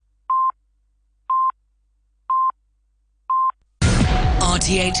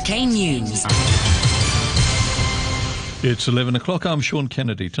RTHK News. It's 11 o'clock. I'm Sean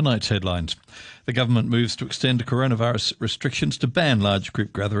Kennedy. Tonight's headlines. The government moves to extend coronavirus restrictions to ban large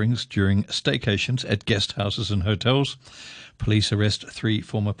group gatherings during staycations at guest houses and hotels. Police arrest 3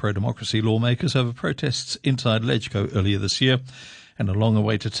 former pro-democracy lawmakers over protests inside Legco earlier this year. And a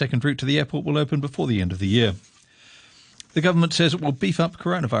long-awaited second route to the airport will open before the end of the year. The government says it will beef up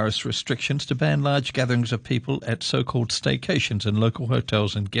coronavirus restrictions to ban large gatherings of people at so-called staycations in local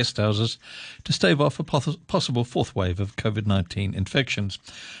hotels and guest houses to stave off a possible fourth wave of COVID-19 infections.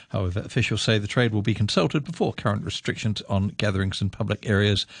 However, officials say the trade will be consulted before current restrictions on gatherings in public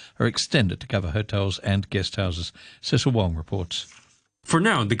areas are extended to cover hotels and guest houses. Cecil Wong reports. For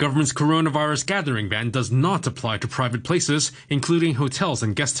now, the government's coronavirus gathering ban does not apply to private places, including hotels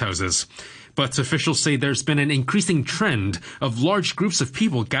and guest houses. But officials say there's been an increasing trend of large groups of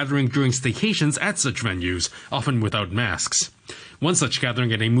people gathering during staycations at such venues, often without masks. One such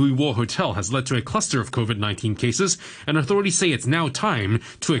gathering at a Mui Wo hotel has led to a cluster of COVID-19 cases, and authorities say it's now time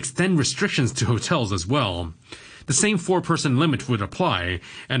to extend restrictions to hotels as well. The same 4-person limit would apply,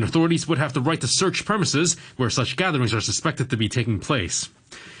 and authorities would have the right to search premises where such gatherings are suspected to be taking place.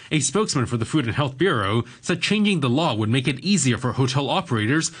 A spokesman for the Food and Health Bureau said changing the law would make it easier for hotel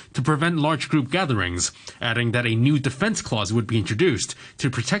operators to prevent large group gatherings, adding that a new defense clause would be introduced to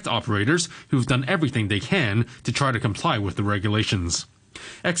protect operators who've done everything they can to try to comply with the regulations.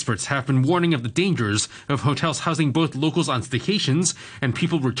 Experts have been warning of the dangers of hotels housing both locals on staycations and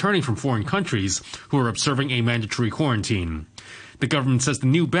people returning from foreign countries who are observing a mandatory quarantine. The government says the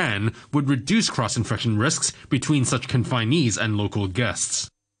new ban would reduce cross-infection risks between such confinees and local guests.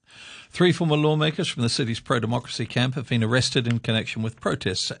 3 former lawmakers from the city's pro-democracy camp have been arrested in connection with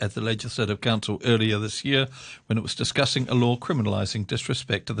protests at the Legislative Council earlier this year when it was discussing a law criminalising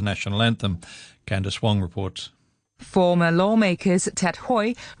disrespect to the national anthem. Candice Wong reports. Former lawmakers Ted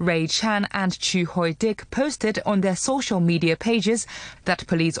Hui, Ray Chan and Chu Hoi Dick posted on their social media pages that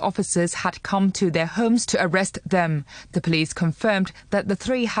police officers had come to their homes to arrest them. The police confirmed that the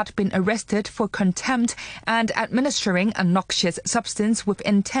 3 had been arrested for contempt and administering a noxious substance with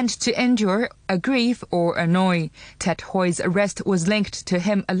intent to injure, aggrieve or annoy. Ted Hui's arrest was linked to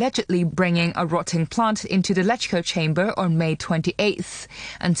him allegedly bringing a rotting plant into the Legco chamber on May 28th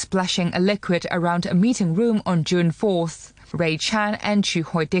and splashing a liquid around a meeting room on June 4th. Ray Chan and Chu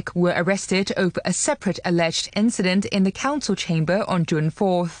Hoi Dick were arrested over a separate alleged incident in the council chamber on June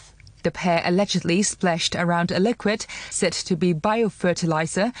 4th. The pair allegedly splashed around a liquid said to be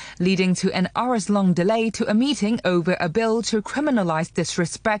biofertilizer, leading to an hours-long delay to a meeting over a bill to criminalize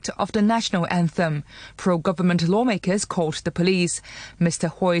disrespect of the national anthem. Pro-government lawmakers called the police.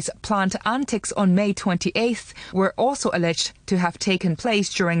 Mr. Hui's planned antics on May 28th were also alleged to have taken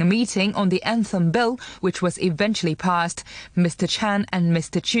place during a meeting on the anthem bill, which was eventually passed. Mr. Chan and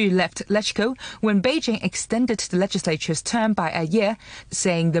Mr. Chu left Legco when Beijing extended the legislature's term by a year,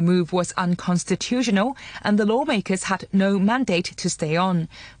 saying the move was unconstitutional and the lawmakers had no mandate to stay on.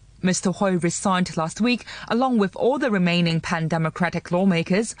 Mr. Hui resigned last week along with all the remaining pan-democratic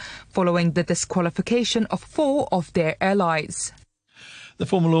lawmakers following the disqualification of 4 of their allies. The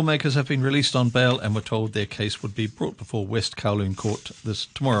former lawmakers have been released on bail and were told their case would be brought before West Kowloon Court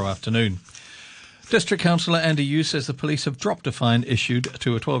tomorrow afternoon. District Councillor Andy Yu says the police have dropped a fine issued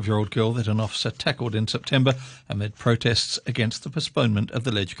to a 12-year-old girl that an officer tackled in September amid protests against the postponement of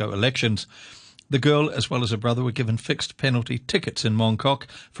the Legco elections. The girl, as well as her brother, were given fixed penalty tickets in Mongkok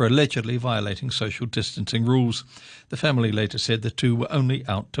for allegedly violating social distancing rules. The family later said the 2 were only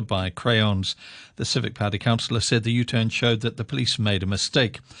out to buy crayons. The Civic Party councillor said the U-turn showed that the police made a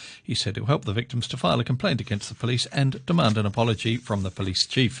mistake. He said it will help the victims to file a complaint against the police and demand an apology from the police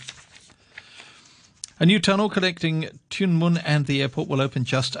chief. A new tunnel connecting Tuen Mun and the airport will open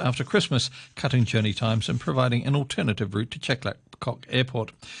just after Christmas, cutting journey times and providing an alternative route to Chek Lap Kok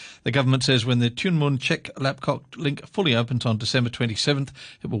Airport. The government says when the Tuen Mun Chek Lap Kok link fully opens on December 27th,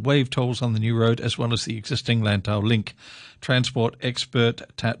 it will waive tolls on the new road as well as the existing Lantau link. Transport expert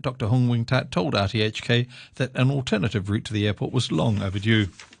Dr. Hong Wing Tat told RTHK that an alternative route to the airport was long overdue.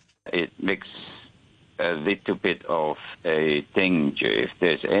 It makes a little bit of a danger if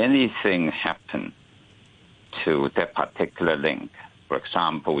there's anything happen to that particular link. For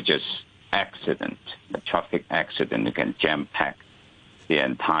example, just accident, a traffic accident, you can jam-pack the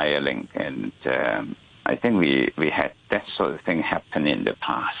entire link. And I think we had that sort of thing happen in the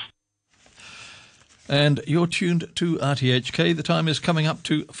past. And you're tuned to RTHK. The time is coming up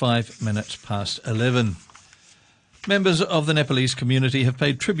to 5 minutes past 11. Members of the Nepalese community have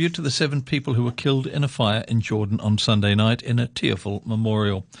paid tribute to the 7 people who were killed in a fire in Jordan on Sunday night in a tearful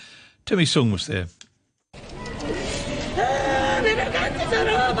memorial. Timmy Sung was there.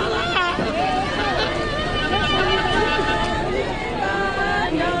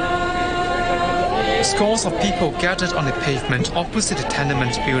 Scores of people gathered on the pavement opposite the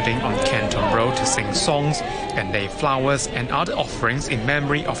tenement building on Canton Road to sing songs and lay flowers and other offerings in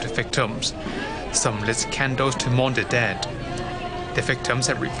memory of the victims. Some lit candles to mourn the dead. The victims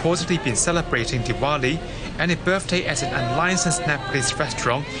had reportedly been celebrating Diwali and a birthday at an unlicensed Nepalese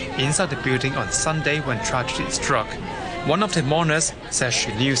restaurant inside the building on Sunday when tragedy struck. One of the mourners says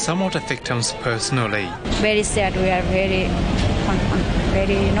she knew some of the victims personally. Very sad. We are very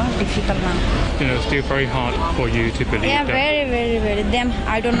difficult now. Still very hard for you to believe Yeah, that. very. Them,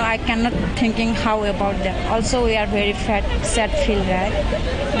 I don't know. I cannot thinking how about them. Also, we are very sad feel, right?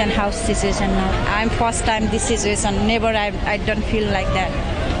 Then how situation now. I'm first time this situation. Never, I don't feel like that.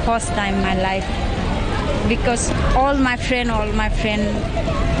 First time in my life. Because all my friend,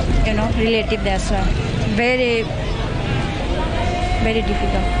 relative, that's why. Very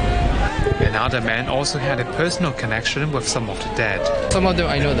difficult. Another man also had a personal connection with some of the dead. Some of them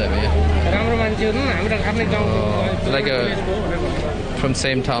I know them, from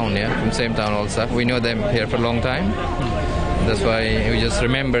same town, from same town also. We know them here for a long time. That's why we just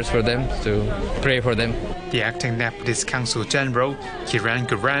remember for them to pray for them. The acting Nepalese Consul General, Kiran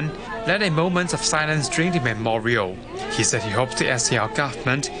Guran, led a moment of silence during the memorial. He said he hopes the SAR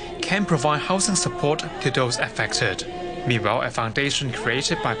government can provide housing support to those affected. Meanwhile, a foundation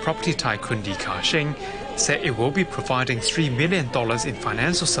created by property tycoon Li Ka-shing said it will be providing $3 million in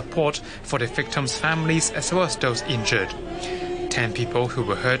financial support for the victims' families as well as those injured. 10 people who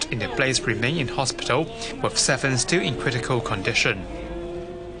were hurt in the blaze remain in hospital, with 7 still in critical condition.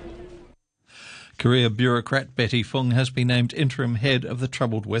 Korea bureaucrat Betty Fung has been named interim head of the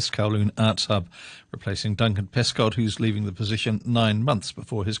troubled West Kowloon Arts Hub, replacing Duncan Pescott, who's leaving the position 9 months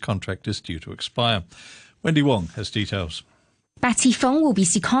before his contract is due to expire. Wendy Wong has details. Betty Fung will be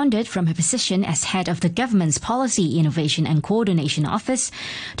seconded from her position as head of the government's Policy, Innovation and Coordination Office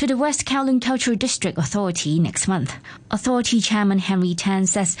to the West Kowloon Cultural District Authority next month. Authority Chairman Henry Tan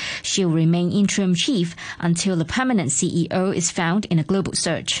says she'll remain interim chief until a permanent CEO is found in a global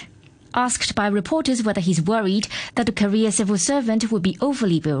search. Asked by reporters whether he's worried that the career civil servant would be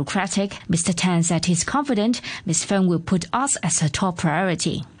overly bureaucratic, Mr. Tan said he's confident Ms. Fung will put arts as her top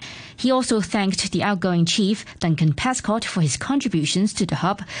priority. He also thanked the outgoing chief, Duncan Pescott, for his contributions to the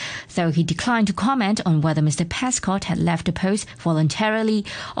hub, though he declined to comment on whether Mr. Pescott had left the post voluntarily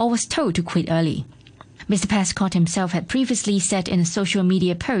or was told to quit early. Mr. Pescott himself had previously said in a social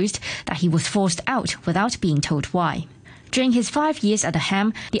media post that he was forced out without being told why. During his 5 years at the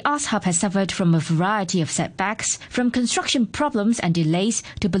HAM, the Arts Hub has suffered from a variety of setbacks, from construction problems and delays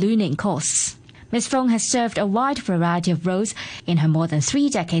to ballooning costs. Ms. Fung has served a wide variety of roles in her more than 3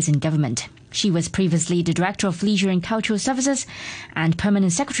 decades in government. She was previously the Director of Leisure and Cultural Services and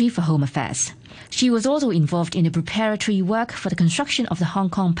Permanent Secretary for Home Affairs. She was also involved in the preparatory work for the construction of the Hong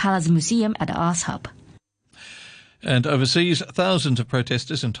Kong Palace Museum at the Arts Hub. And overseas, thousands of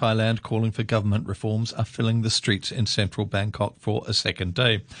protesters in Thailand calling for government reforms are filling the streets in central Bangkok for a second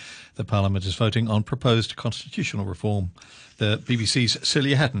day. The parliament is voting on proposed constitutional reform. The BBC's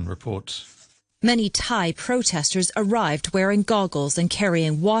Celia Hatton reports. Many Thai protesters arrived wearing goggles and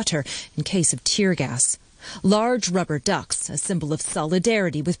carrying water in case of tear gas. Large rubber ducks, a symbol of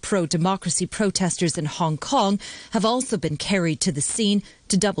solidarity with pro-democracy protesters in Hong Kong, have also been carried to the scene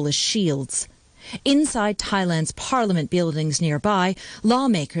to double as shields. Inside Thailand's parliament buildings nearby,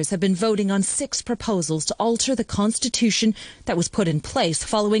 lawmakers have been voting on 6 proposals to alter the constitution that was put in place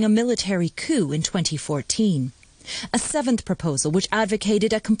following a military coup in 2014. A 7th proposal, which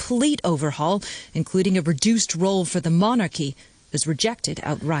advocated a complete overhaul, including a reduced role for the monarchy, was rejected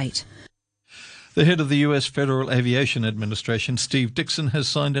outright. The head of the US Federal Aviation Administration, Steve Dickson, has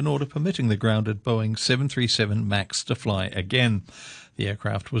signed an order permitting the grounded Boeing 737 MAX to fly again. The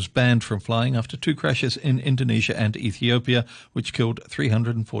aircraft was banned from flying after 2 crashes in Indonesia and Ethiopia, which killed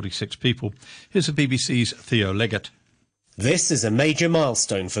 346 people. Here's the BBC's Theo Leggett. This is a major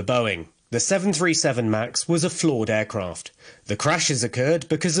milestone for Boeing. The 737 MAX was a flawed aircraft. The crashes occurred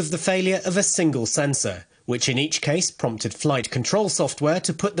because of the failure of a single sensor, which in each case prompted flight control software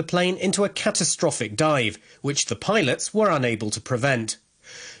to put the plane into a catastrophic dive, which the pilots were unable to prevent.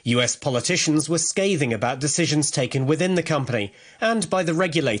 US politicians were scathing about decisions taken within the company and by the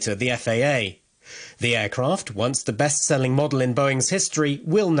regulator, the FAA. The aircraft, once the best-selling model in Boeing's history,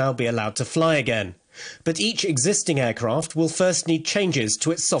 will now be allowed to fly again. But each existing aircraft will first need changes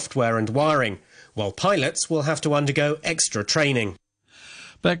to its software and wiring, while pilots will have to undergo extra training.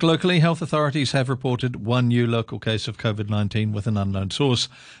 Back locally, health authorities have reported one new local case of COVID-19 with an unknown source.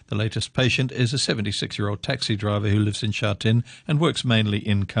 The latest patient is a 76-year-old taxi driver who lives in Sha Tin and works mainly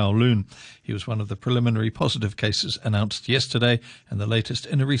in Kowloon. He was one of the preliminary positive cases announced yesterday and the latest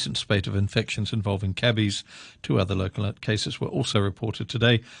in a recent spate of infections involving cabbies. 2 other local cases were also reported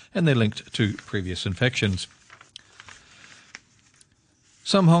today, and they're linked to previous infections.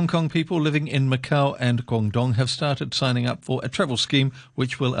 Some Hong Kong people living in Macau and Guangdong have started signing up for a travel scheme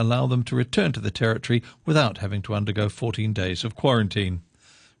which will allow them to return to the territory without having to undergo 14 days of quarantine.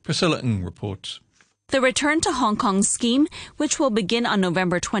 Priscilla Ng reports. The Return to Hong Kong scheme, which will begin on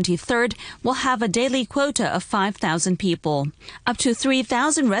November 23rd, will have a daily quota of 5,000 people. Up to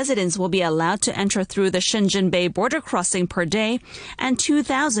 3,000 residents will be allowed to enter through the Shenzhen Bay border crossing per day and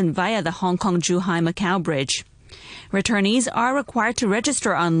 2,000 via the Hong Kong-Zhuhai-Macau Bridge. Returnees are required to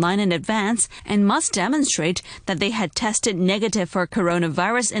register online in advance and must demonstrate that they had tested negative for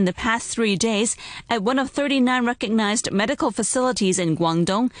coronavirus in the past 3 days at one of 39 recognized medical facilities in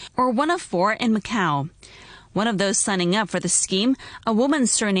Guangdong or one of 4 in Macau. One of those signing up for the scheme, a woman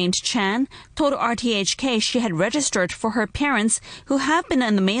surnamed Chan, told RTHK she had registered for her parents who have been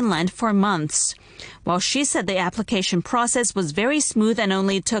on the mainland for months. While she said the application process was very smooth and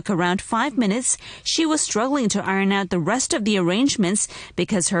only took around 5 minutes, she was struggling to iron out the rest of the arrangements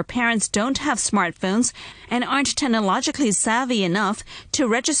because her parents don't have smartphones and aren't technologically savvy enough to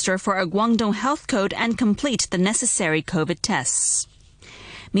register for a Guangdong health code and complete the necessary COVID tests.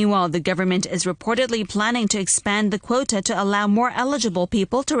 Meanwhile, the government is reportedly planning to expand the quota to allow more eligible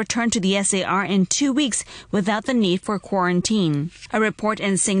people to return to the SAR in 2 weeks without the need for quarantine. A report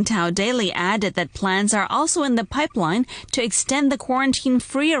in Singtao Daily added that plans are also in the pipeline to extend the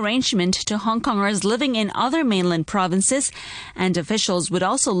quarantine-free arrangement to Hong Kongers living in other mainland provinces, and officials would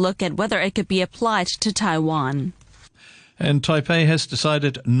also look at whether it could be applied to Taiwan. And Taipei has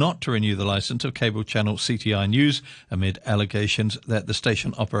decided not to renew the license of cable channel CTI News amid allegations that the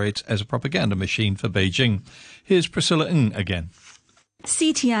station operates as a propaganda machine for Beijing. Here's Priscilla Ng again.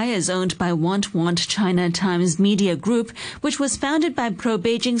 CTI is owned by Want China Times Media Group, which was founded by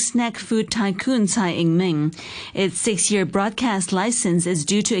pro-Beijing snack food tycoon Tsai Ing-ming. Its 6-year broadcast license is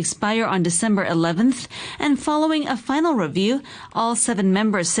due to expire on December 11th, and following a final review, all 7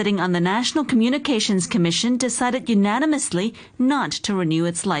 members sitting on the National Communications Commission decided unanimously not to renew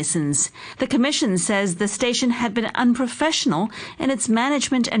its license. The commission says the station had been unprofessional in its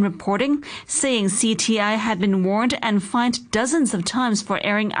management and reporting, saying CTI had been warned and fined dozens of times for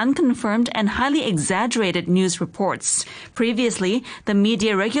airing unconfirmed and highly exaggerated news reports. Previously, the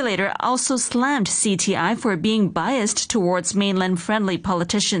media regulator also slammed CTI for being biased towards mainland-friendly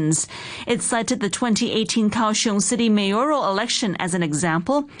politicians. It cited the 2018 Kaohsiung City mayoral election as an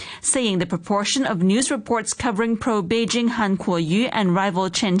example, saying the proportion of news reports covering pro-Beijing Han Kuo-yu and rival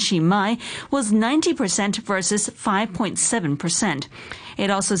Chen Chi-mai was 90% versus 5.7%. It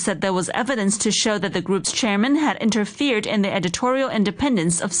also said there was evidence to show that the group's chairman had interfered in the editorial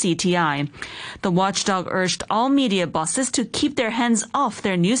independence of CTI. The watchdog urged all media bosses to keep their hands off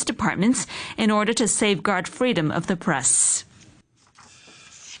their news departments in order to safeguard freedom of the press.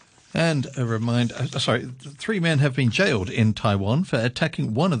 And a reminder, 3 men have been jailed in Taiwan for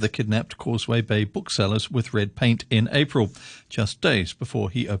attacking one of the kidnapped Causeway Bay booksellers with red paint in April, just days before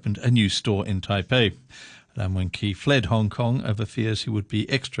he opened a new store in Taipei. Lam Wing-Ki fled Hong Kong over fears he would be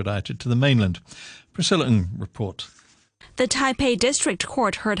extradited to the mainland. Priscilla Ng report. The Taipei District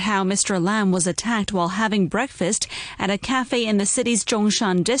Court heard how Mr. Lam was attacked while having breakfast at a cafe in the city's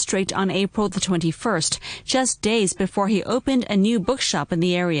Zhongshan district on April the 21st, just days before he opened a new bookshop in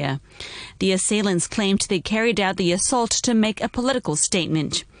the area. The assailants claimed they carried out the assault to make a political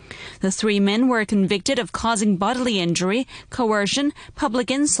statement. The 3 men were convicted of causing bodily injury, coercion,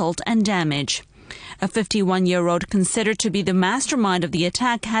 public insult, and damage. A 51-year-old considered to be the mastermind of the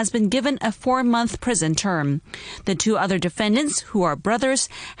attack has been given a 4-month prison term. The 2 other defendants, who are brothers,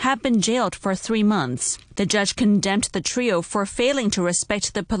 have been jailed for 3 months. The judge condemned the trio for failing to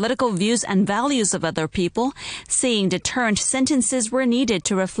respect the political views and values of other people, saying deterrent sentences were needed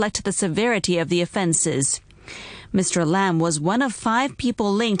to reflect the severity of the offenses. Mr. Lam was one of 5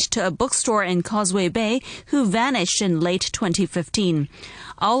 people linked to a bookstore in Causeway Bay who vanished in late 2015.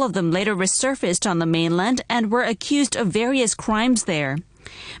 All of them later resurfaced on the mainland and were accused of various crimes there.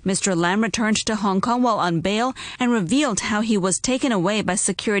 Mr. Lam returned to Hong Kong while on bail and revealed how he was taken away by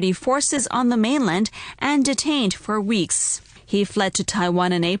security forces on the mainland and detained for weeks. He fled to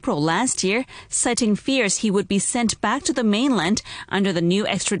Taiwan in April last year, citing fears he would be sent back to the mainland under the new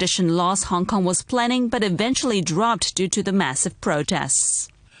extradition laws Hong Kong was planning but eventually dropped due to the massive protests.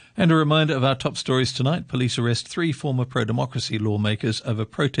 And a reminder of our top stories tonight. Police arrest 3 former pro-democracy lawmakers over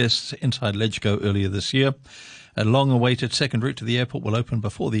protests inside LegCo earlier this year. A long-awaited second route to the airport will open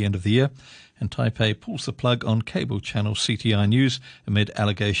before the end of the year. And Taipei pulls the plug on cable channel CTI News amid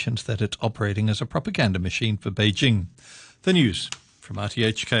allegations that it's operating as a propaganda machine for Beijing. The news from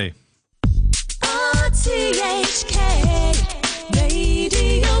RTHK. RTHK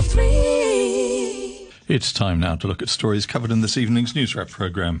Radio 3. It's time now to look at stories covered in this evening's News Wrap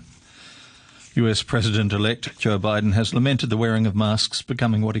programme. US President-elect Joe Biden has lamented the wearing of masks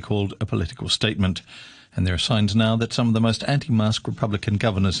becoming what he called a political statement. And there are signs now that some of the most anti-mask Republican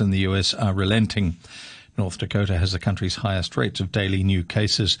governors in the US are relenting. North Dakota has the country's highest rates of daily new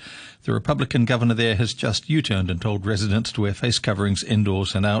cases. The Republican governor there has just U-turned and told residents to wear face coverings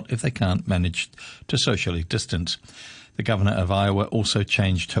indoors and out if they can't manage to socially distance. The governor of Iowa also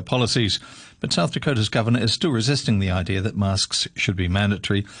changed her policies. But South Dakota's governor is still resisting the idea that masks should be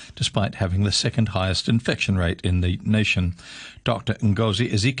mandatory, despite having the second highest infection rate in the nation. Dr.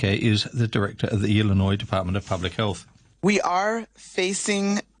 Ngozi Ezike is the director of the Illinois Department of Public Health. We are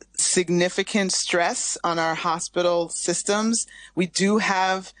facing significant stress on our hospital systems. We do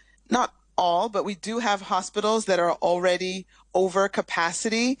have, not all, but we do have hospitals that are already over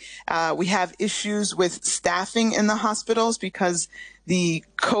capacity. We have issues with staffing in the hospitals because the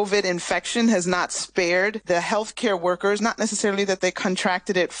COVID infection has not spared the healthcare workers, not necessarily that they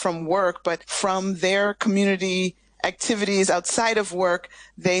contracted it from work, but from their community activities outside of work.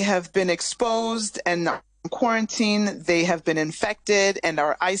 They have been exposed and quarantine, they have been infected and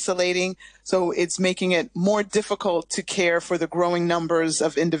are isolating. So it's making it more difficult to care for the growing numbers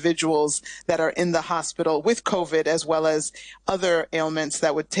of individuals that are in the hospital with COVID, as well as other ailments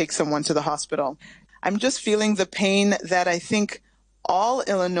that would take someone to the hospital. I'm just feeling the pain that I think all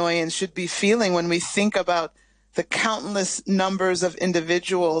Illinoisans should be feeling when we think about the countless numbers of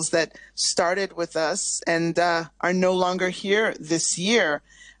individuals that started with us and are no longer here this year.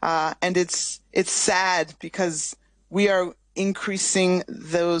 And it's sad because we are increasing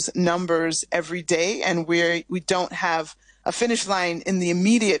those numbers every day, and we don't have a finish line in the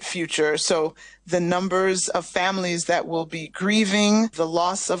immediate future. So the numbers of families that will be grieving the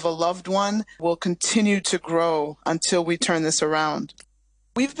loss of a loved one will continue to grow until we turn this around.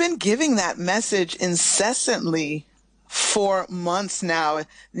 We've been giving that message incessantly for months now.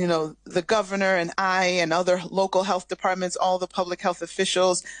 You know, the governor and I and other local health departments, all the public health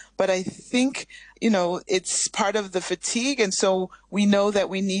officials. But I think, it's part of the fatigue. And so we know that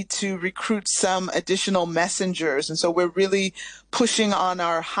we need to recruit some additional messengers. And so we're really pushing on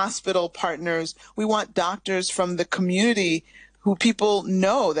our hospital partners. We want doctors from the community who people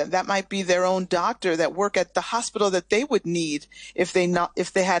know that might be their own doctor that work at the hospital that they would need if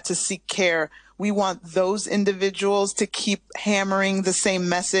they had to seek care. We want those individuals to keep hammering the same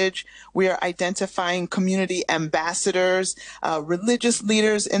message. We are identifying community ambassadors, religious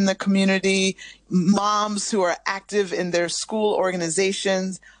leaders in the community, moms who are active in their school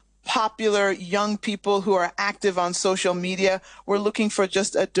organizations, popular young people who are active on social media. We're looking for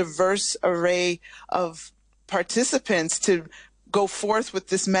just a diverse array of participants to go forth with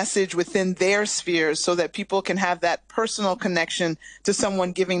this message within their spheres so that people can have that personal connection to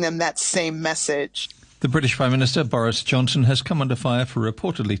someone giving them that same message. The British Prime Minister Boris Johnson has come under fire for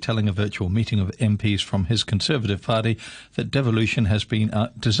reportedly telling a virtual meeting of MPs from his Conservative Party that devolution has been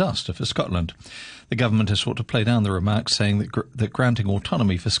a disaster for Scotland. The government has sought to play down the remarks, saying that granting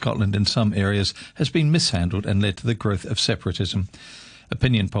autonomy for Scotland in some areas has been mishandled and led to the growth of separatism.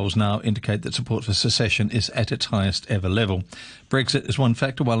 Opinion polls now indicate that support for secession is at its highest ever level. Brexit is one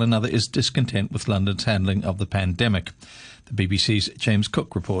factor, while another is discontent with London's handling of the pandemic. The BBC's James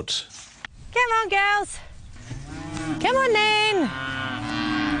Cook reports. Come on, girls. Come on, then.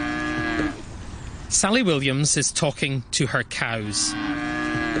 Sally Williams is talking to her cows.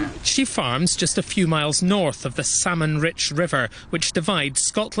 She farms just a few miles north of the salmon-rich river which divides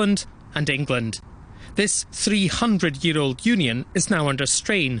Scotland and England. This 300-year-old union is now under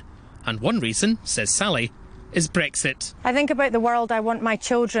strain, and one reason, says Sally, is Brexit. I think about the world I want my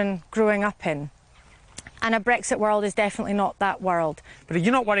children growing up in, and a Brexit world is definitely not that world. But are you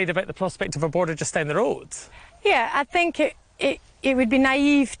not worried about the prospect of a border just down the road? Yeah, I think it would be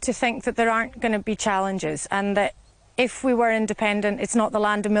naive to think that there aren't going to be challenges, and that if we were independent, it's not the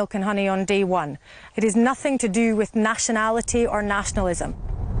land of milk and honey on day one. It is nothing to do with nationality or nationalism.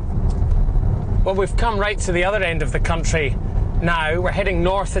 Well, we've come right to the other end of the country now. We're heading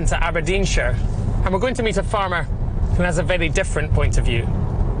north into Aberdeenshire, and we're going to meet a farmer who has a very different point of view.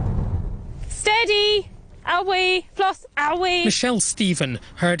 Steady! Away! Floss! Away! Michelle Stephen,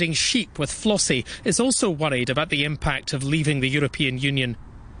 herding sheep with Flossie, is also worried about the impact of leaving the European Union.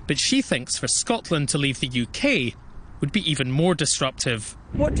 But she thinks for Scotland to leave the UK would be even more disruptive.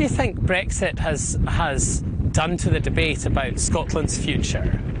 What do you think Brexit has done to the debate about Scotland's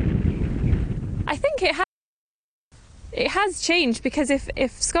future? I think it has changed, because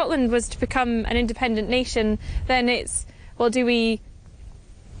if Scotland was to become an independent nation, then it's, well, do we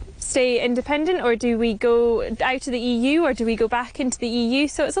stay independent, or do we go out of the EU, or do we go back into the EU?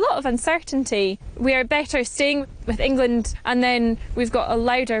 So it's a lot of uncertainty. We are better staying with England, and then we've got a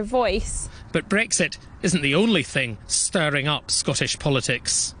louder voice. But Brexit isn't the only thing stirring up Scottish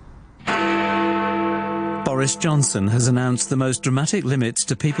politics. Boris Johnson has announced the most dramatic limits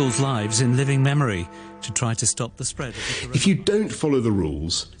to people's lives in living memory to try to stop the spread of the coronavirus. If you don't follow the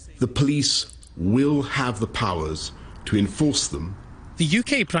rules, the police will have the powers to enforce them. The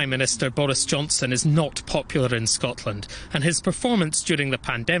UK Prime Minister Boris Johnson is not popular in Scotland, and his performance during the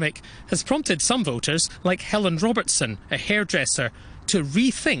pandemic has prompted some voters, like Helen Robertson, a hairdresser, to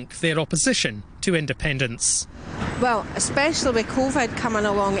rethink their opposition to independence. Well, especially with COVID coming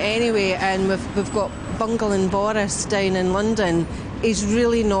along anyway, and we've got Bungling Boris down in London, he's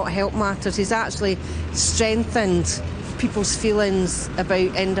really not helped matters. He's actually strengthened people's feelings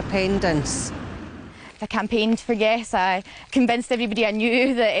about independence. I campaigned for yes. I convinced everybody I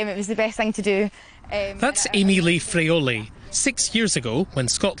knew that it was the best thing to do. That's Amy Lee Fraioli. 6 years ago, when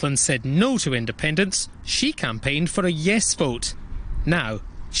Scotland said no to independence, she campaigned for a yes vote. Now,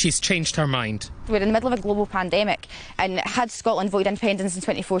 she's changed her mind. We're in the middle of a global pandemic, and had Scotland voted independence in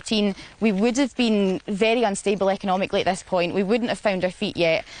 2014, we would have been very unstable economically at this point. We wouldn't have found our feet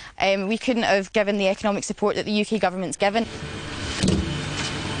yet. We couldn't have given the economic support that the UK government's given.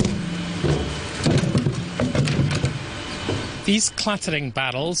 These clattering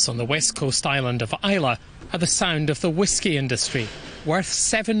barrels on the west coast island of Islay are the sound of the whisky industry, worth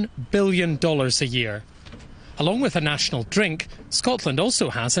 $7 billion a year. Along with a national drink, Scotland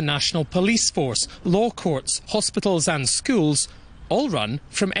also has a national police force, law courts, hospitals and schools, all run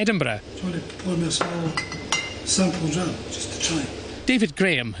from Edinburgh. Do you want to pour me a small sample dram, just to try? David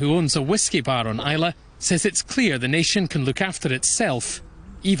Graham, who owns a whisky bar on Islay, says it's clear the nation can look after itself,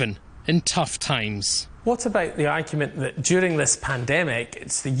 even in tough times. What about the argument that during this pandemic,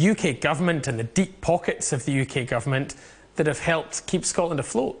 it's the UK government and the deep pockets of the UK government that have helped keep Scotland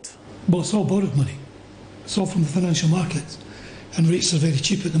afloat? Well, it's all borrowed money. It's all from the financial markets, and rates are very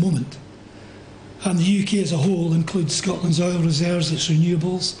cheap at the moment. And the UK as a whole includes Scotland's oil reserves, its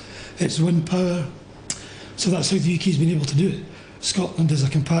renewables, its wind power. So that's how the UK's been able to do it. Scotland is a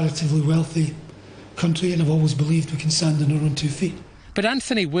comparatively wealthy country, and I've always believed we can stand on our own 2 feet. But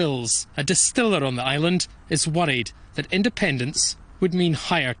Anthony Wills, a distiller on the island, is worried that independence would mean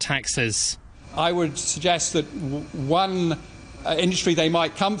higher taxes. I would suggest that one industry they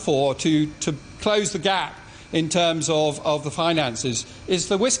might come for to close the gap in terms of the finances is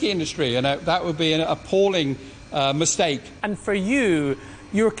the whisky industry, and that would be an appalling mistake. And for you,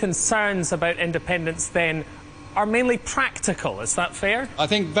 your concerns about independence then are mainly practical, is that fair? I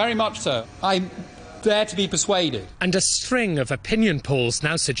think very much so. I'm there to be persuaded. And a string of opinion polls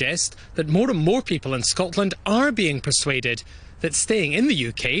now suggest that more and more people in Scotland are being persuaded that staying in the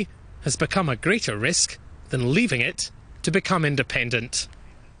UK has become a greater risk than leaving it to become independent.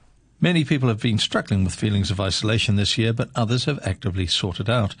 Many people have been struggling with feelings of isolation this year, but others have actively sought it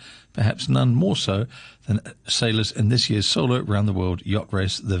out, perhaps none more so than sailors in this year's solo round-the-world yacht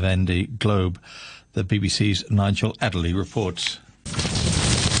race, the Vendée Globe. The BBC's Nigel Adderley reports.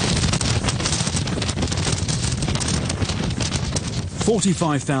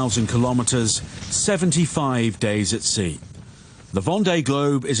 45,000 kilometres, 75 days at sea. The Vendée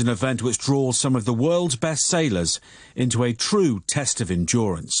Globe is an event which draws some of the world's best sailors into a true test of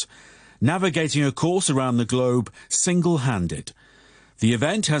endurance, navigating a course around the globe single-handed. The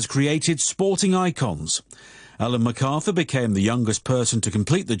event has created sporting icons. Ellen MacArthur became the youngest person to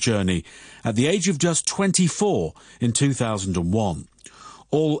complete the journey at the age of just 24 in 2001.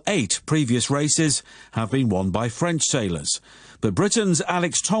 All 8 previous races have been won by French sailors, but Britain's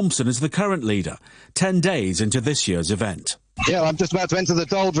Alex Thompson is the current leader, 10 days into this year's event. Yeah, I'm just about to enter the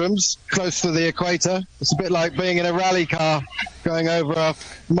doldrums, close to the equator. It's a bit like being in a rally car going over a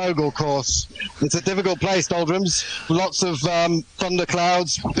mogul course. It's a difficult place, doldrums. Lots of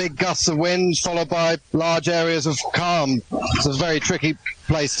thunderclouds, big gusts of wind, followed by large areas of calm. It's a very tricky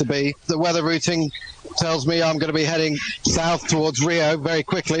place to be. The weather routing tells me I'm going to be heading south towards Rio very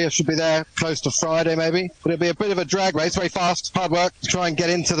quickly. I should be there close to Friday maybe. But it'll be a bit of a drag race, very fast, hard work to try and get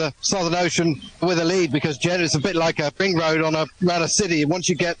into the Southern Ocean with a lead, because generally it's a bit like a ring road around a city. Once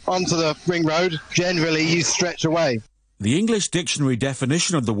you get onto the ring road, generally you stretch away. The English dictionary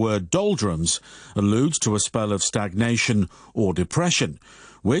definition of the word doldrums alludes to a spell of stagnation or depression,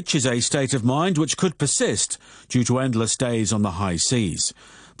 which is a state of mind which could persist due to endless days on the high seas.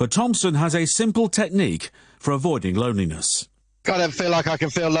 But Thompson has a simple technique for avoiding loneliness. I don't feel like I can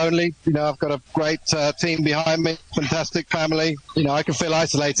feel lonely. You know, I've got a great team behind me, fantastic family. You know, I can feel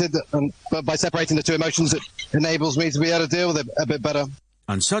isolated, but by separating the two emotions, it enables me to be able to deal with it a bit better.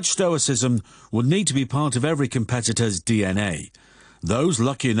 And such stoicism would need to be part of every competitor's DNA. Those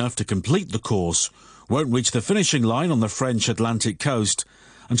lucky enough to complete the course won't reach the finishing line on the French Atlantic coast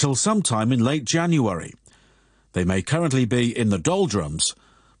until sometime in late January. They may currently be in the doldrums,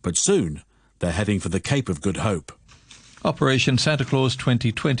 but soon they're heading for the Cape of Good Hope. Operation Santa Claus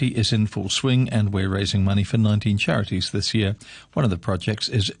 2020 is in full swing, and we're raising money for 19 charities this year. One of the projects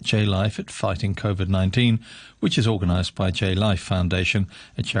is J-Life at Fighting COVID-19, which is organised by J-Life Foundation,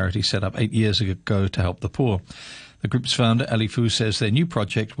 a charity set up 8 years ago to help the poor. The group's founder, Ali Fu, says their new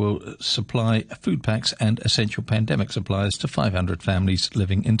project will supply food packs and essential pandemic supplies to 500 families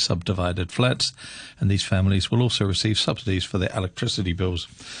living in subdivided flats, and these families will also receive subsidies for their electricity bills.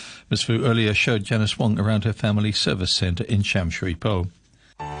 Ms. Fu earlier showed Janice Wong around her family service centre in Sham Shui Po.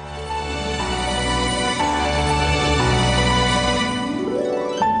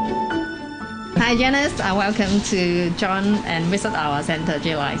 Hi Janice, welcome to join and visit our centre,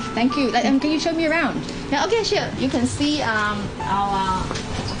 J-Life. Thank you. Can you show me around? Yeah, okay, sure. You can see our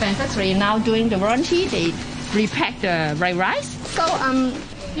factory now doing the warranty. They repack the rice. So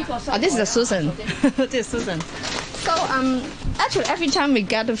this is Susan. This is Susan. So actually every time we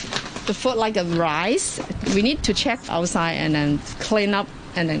get the food like a rice, we need to check outside and then clean up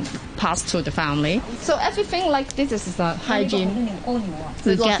and then pass to the family. So everything like this is hygiene.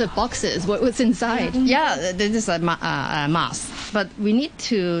 There's lots of boxes. What's inside? Yeah, this is a mask. But we need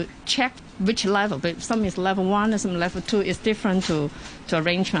to check which level. But some is level 1 and some level 2 is different to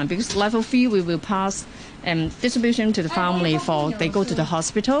arrangement. Because level 3 we will pass distribution to the family for they go to the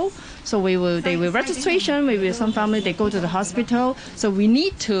hospital. So they will registration. Some family they go to the hospital. So we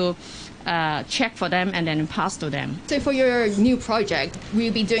need to check for them and then pass to them. So for your new project, will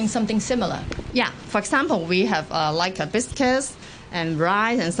you be doing something similar? Yeah. For example, we have like a biscuits and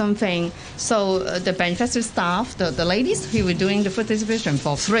rice and something. So the beneficiary staff, the ladies, who were doing the food distribution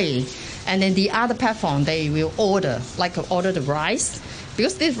for free. And then the other platform, they will order the rice.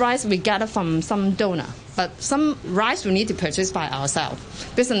 Because this rice we gather from some donor. But some rice we need to purchase by ourselves.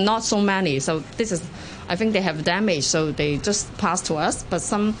 Because not so many. So this is, I think they have damage, so they just pass to us. But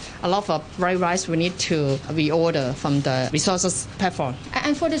a lot of rice we need to reorder from the resources platform.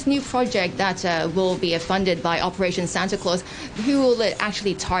 And for this new project that will be funded by Operation Santa Claus, who will it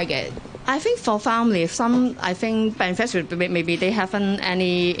actually target? I think for family, I think beneficiaries, maybe they haven't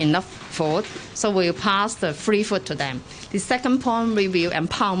enough food, so we'll pass the free food to them. The second point, we will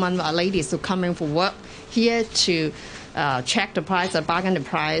empowerment our ladies to come in for work here to check the price, bargain the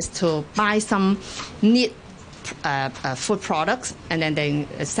price, to buy some need food products, and then they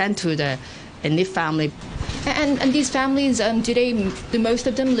send to the need family. And these families, do most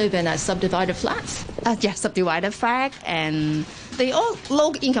of them live in subdivided flats? Yes, subdivided flat, and they all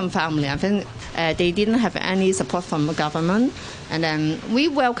low-income family. I think they didn't have any support from the government, and then we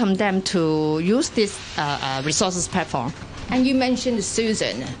welcome them to use this resources platform. And you mentioned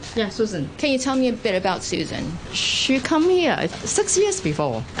Susan. Yeah, Susan. Can you tell me a bit about Susan? She come here 6 years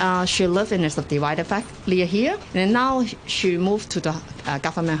before. She lived in a subdivided flat near here, and now she moved to the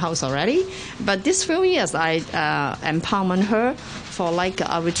government house already. But this few years, I empowerment her for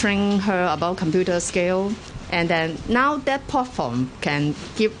we train her about computer skill. And then now that platform can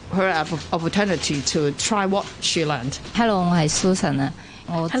give her an opportunity to try what she learned. Hello, I'm Susan.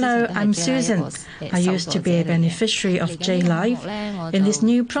 Hello, I'm Susan. I used to be a beneficiary of J-Life. In this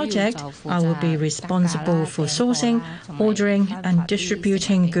new project, I will be responsible for sourcing, ordering and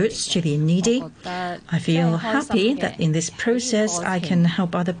distributing goods to the needy. I feel happy that in this process I can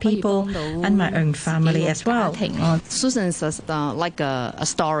help other people and my own family as well. Susan is like a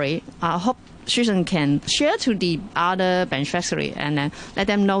story. I hope Susan can share to the other beneficiaries and then let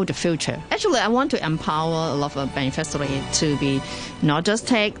them know the future. Actually, I want to empower a lot of beneficiaries to be not just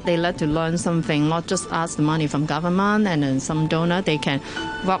they let to learn something, not just ask the money from government and then some donor. They can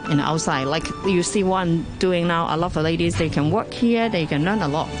work in the outside. Like you see what I'm doing now, a lot of ladies, they can work here, they can learn a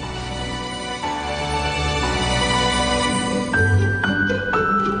lot.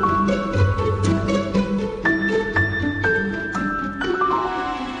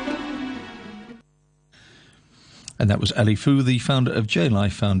 And that was Ali Fu, the founder of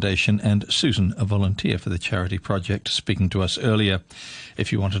J-Life Foundation, and Susan, a volunteer for the charity project, speaking to us earlier.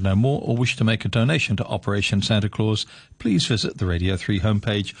 If you want to know more or wish to make a donation to Operation Santa Claus, please visit the Radio 3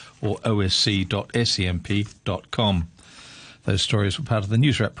 homepage or osc.semp.com. Those stories were part of the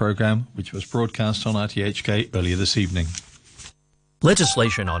Newswrap programme, which was broadcast on RTHK earlier this evening.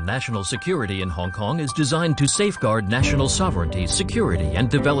 Legislation on national security in Hong Kong is designed to safeguard national sovereignty, security, and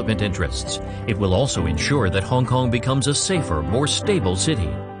development interests. It will also ensure that Hong Kong becomes a safer, more stable city.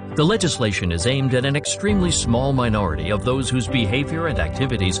 The legislation is aimed at an extremely small minority of those whose behavior and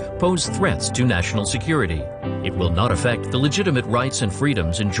activities pose threats to national security. It will not affect the legitimate rights and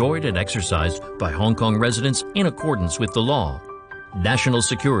freedoms enjoyed and exercised by Hong Kong residents in accordance with the law. National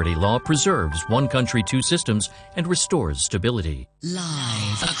security law preserves one country, two systems and restores stability.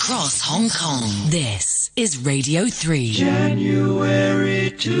 Live across Hong Kong, this is Radio 3. January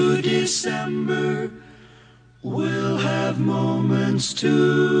to December, we'll have moments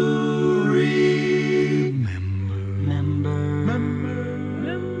to remember.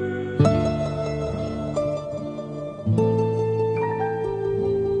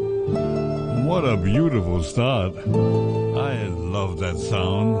 What a beautiful start. I love that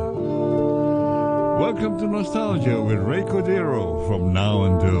sound. Welcome to Nostalgia with Ray Cordero from now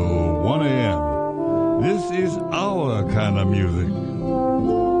until 1 a.m. This is our kind of music.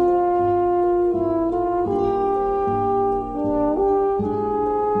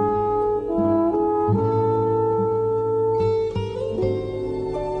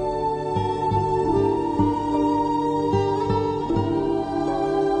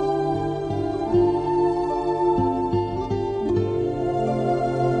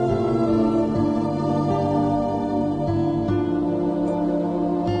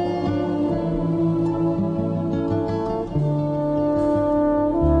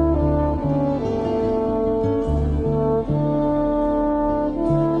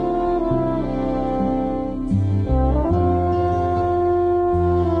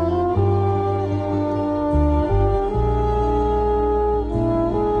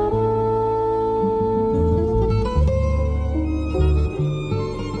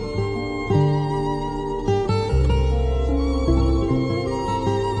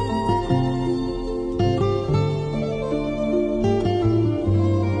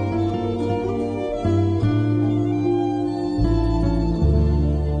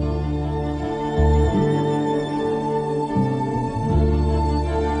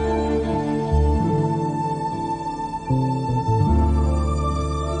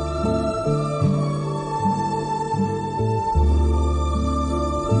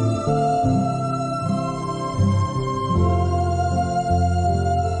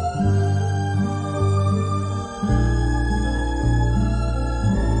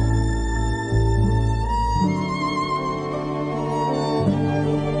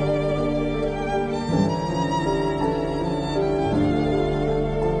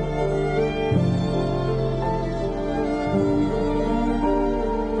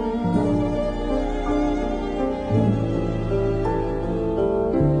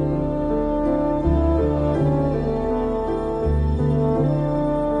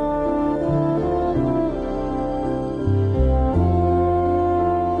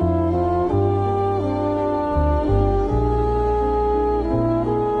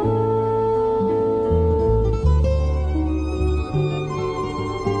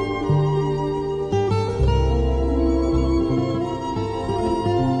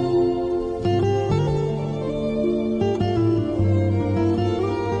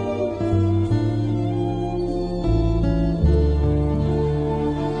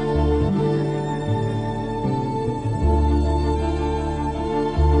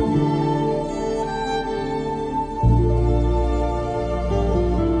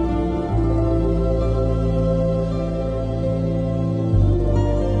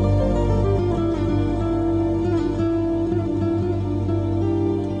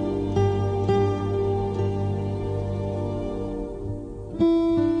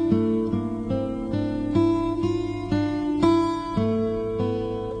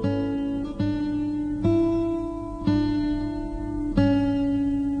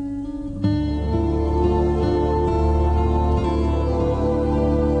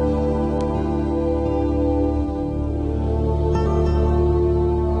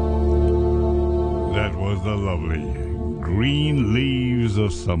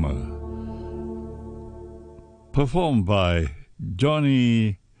 Summer, performed by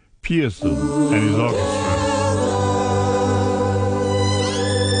Johnny Pearson and his orchestra.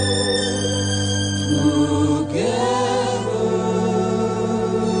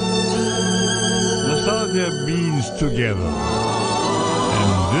 Nostalgia means together,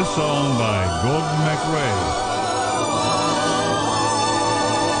 and this song by Gordon MacRae